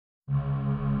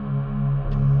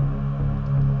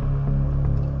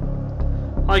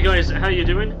Hi guys, how you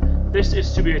doing? This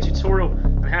is to be a tutorial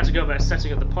on how to go about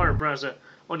setting up the pirate browser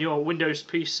on your Windows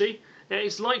PC. Now,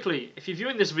 it's likely, if you're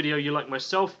viewing this video, you're like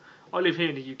myself. I live here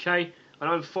in the UK, and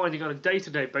I'm finding on a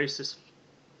day-to-day basis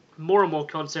more and more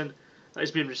content that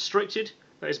is being restricted,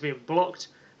 that is being blocked,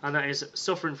 and that is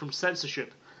suffering from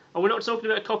censorship. And we're not talking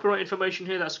about copyright information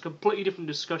here. That's a completely different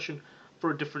discussion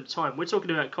for a different time. We're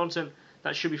talking about content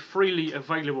that should be freely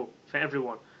available for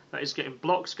everyone. That is getting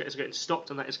blocked, that is getting stopped,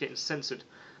 and that is getting censored.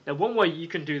 Now, one way you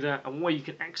can do that, and one way you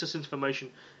can access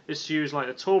information, is to use like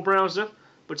the Tor browser.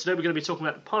 But today we're going to be talking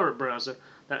about the pirate browser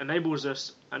that enables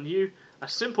us a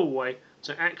simple way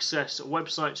to access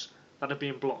websites that are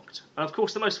being blocked. And of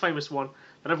course, the most famous one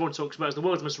that everyone talks about is the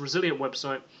world's most resilient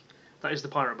website. That is the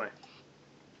Pirate Bay.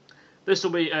 This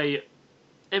will be a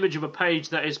image of a page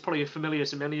that is probably familiar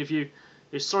to many of you.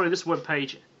 Sorry, this web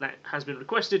page that has been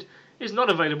requested is not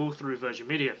available through Virgin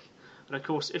Media. And of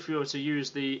course, if you were to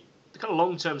use the kind of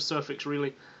long-term suffix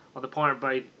really on the Pirate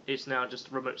Bay, it's now just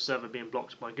a remote server being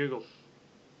blocked by Google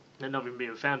and not even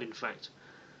being found, in fact.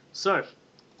 So,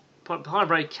 Pirate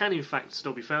Bay can in fact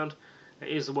still be found. It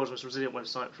is the world's most resilient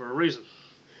website for a reason.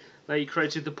 They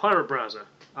created the pirate browser,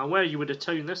 and where you would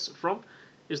obtain this from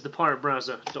is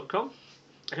thepiratbrowser.com.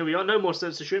 Here we are, no more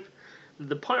censorship.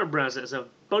 The pirate browser is a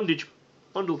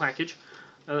bundle package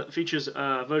that features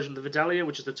a version of the Vidalia,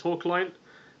 which is the Tor client,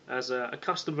 as a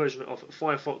custom version of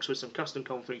Firefox with some custom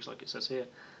configs, like it says here,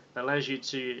 that allows you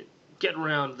to get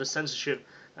around the censorship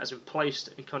that has been placed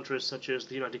in countries such as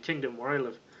the United Kingdom, where I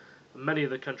live, and many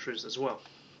other countries as well.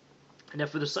 Now,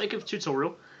 for the sake of the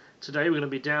tutorial, today we're going to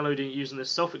be downloading using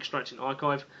this self-extracting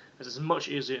archive, as it's much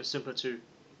easier and simpler to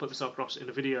put this across in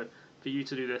a video for you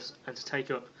to do this and to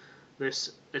take up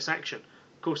this action.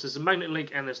 Of course, there's a magnet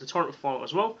link and there's the torrent file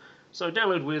as well, so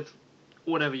download with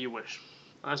whatever you wish.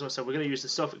 As I said, we're going to use the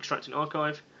self-extracting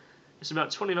archive. It's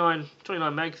about 29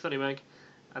 meg, 30 meg,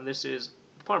 and this is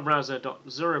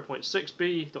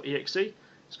piratbrowser.0.6b.exe.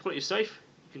 It's completely safe.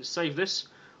 You can save this.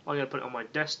 I'm going to put it on my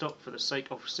desktop for the sake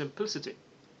of simplicity.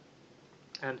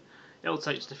 And it'll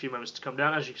take just a few moments to come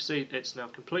down. As you can see, it's now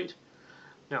complete.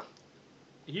 Now,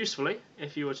 usefully,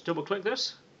 if you were to double click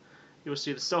this, you will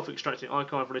see the self-extracting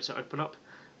archive ready to open up,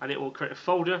 and it will create a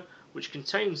folder which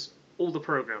contains all the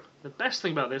program. The best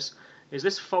thing about this is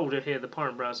this folder here, the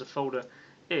Pirate Browser folder,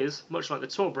 is, much like the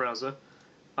Tor browser,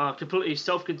 a completely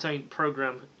self-contained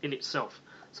program in itself.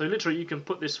 So literally you can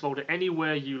put this folder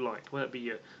anywhere you like, whether it be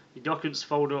your documents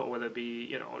folder or whether it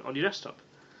be on your desktop.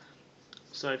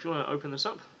 So if you want to open this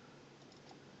up,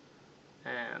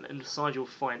 and inside you'll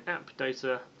find app,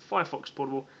 data, Firefox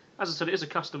portable. As I said, it is a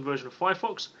custom version of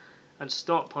Firefox, and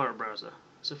start Pirate Browser.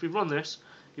 So if we run this,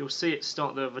 you'll see it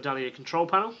start the Vidalia control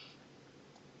panel.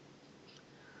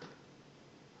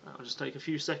 I'll just take a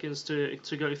few seconds to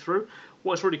go through.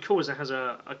 What's really cool is it has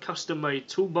a custom-made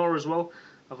toolbar as well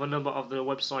of a number of the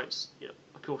websites,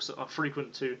 of course, that are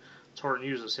frequent to torrent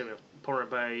users. Here we have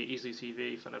Pirate Bay,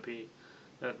 EasyTV, FNOP,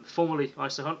 formerly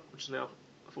IsoHunt, which has now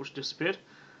unfortunately disappeared.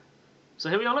 So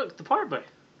here we are, look, the Pirate Bay.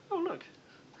 Oh, look.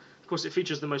 Of course, it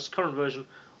features the most current version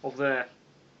of their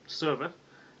server,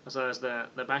 as well as their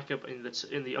backup in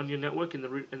the Onion network, in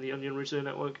the Onion router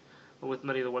network, and with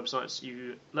many of the websites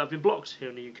that have been blocked here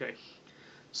in the UK.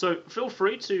 So feel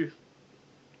free to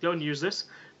go and use this.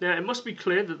 Now, it must be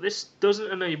clear that this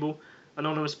doesn't enable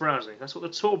anonymous browsing. That's what the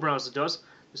Tor browser does.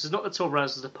 This is not the Tor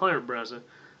browser, it's the Pirate browser.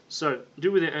 So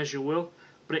do with it as you will,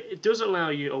 but it does allow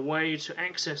you a way to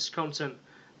access content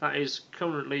that is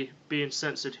currently being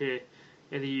censored here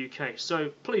in the UK.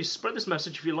 So please spread this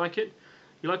message if you like it.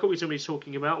 You like what we're going to be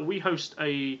talking about. We host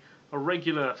a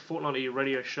regular fortnightly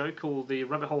radio show called The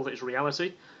Rabbit Hole That Is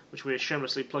Reality, which we're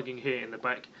shamelessly plugging here in the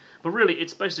back. But really,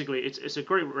 it's a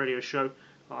great radio show.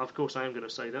 Of course, I am going to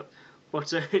say that.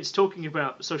 But it's talking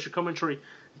about social commentary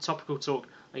and topical talk.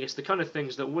 I guess the kind of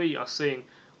things that we are seeing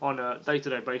on a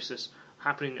day-to-day basis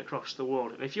happening across the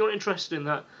world. And if you're interested in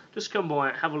that, just come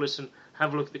by, have a listen,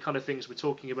 have a look at the kind of things we're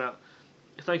talking about.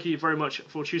 Thank you very much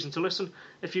for choosing to listen.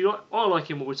 If you are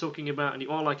liking what we're talking about, and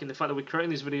you are liking the fact that we're creating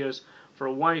these videos for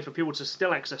a way for people to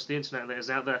still access the internet that is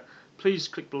out there, please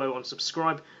click below and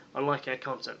subscribe and like our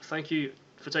content. Thank you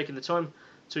for taking the time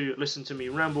to listen to me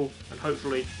ramble, and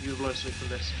hopefully you've learned something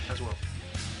from this as well.